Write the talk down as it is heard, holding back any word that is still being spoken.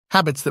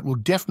Habits that will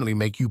definitely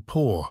make you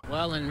poor.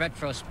 Well, in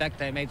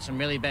retrospect, I made some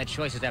really bad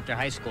choices after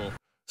high school.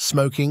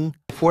 Smoking.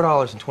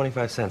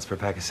 $4.25 for a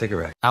pack of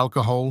cigarettes.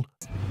 Alcohol.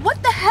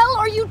 What the hell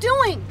are you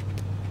doing?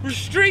 We're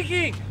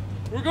streaking!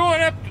 We're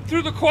going up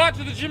through the quad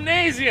to the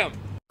gymnasium!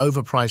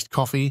 Overpriced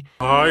coffee.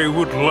 I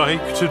would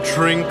like to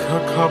drink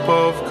a cup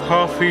of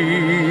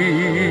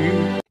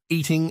coffee.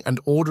 Eating and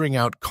ordering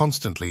out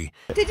constantly.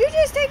 Did you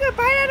just take a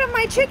bite out of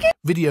my chicken?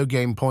 Video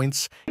game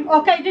points.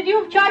 Okay, did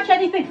you charge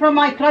anything from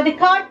my credit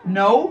card?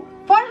 No.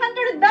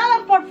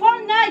 $400 for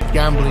 4 nights.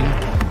 Gambling.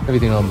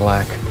 Everything on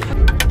black.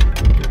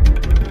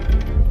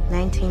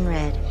 19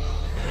 red.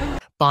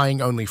 Buying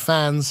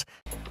OnlyFans.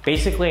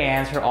 Basically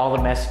answer all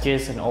the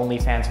messages an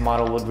OnlyFans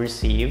model would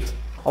receive.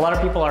 A lot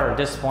of people are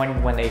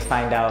disappointed when they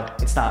find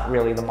out it's not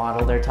really the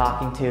model they're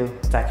talking to,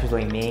 it's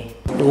actually me.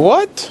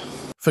 What?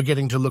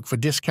 Forgetting to look for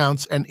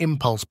discounts and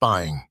impulse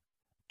buying.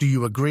 Do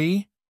you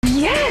agree?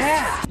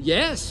 Yes!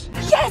 Yes!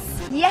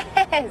 Yes!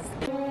 Yes!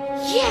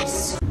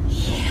 Yes!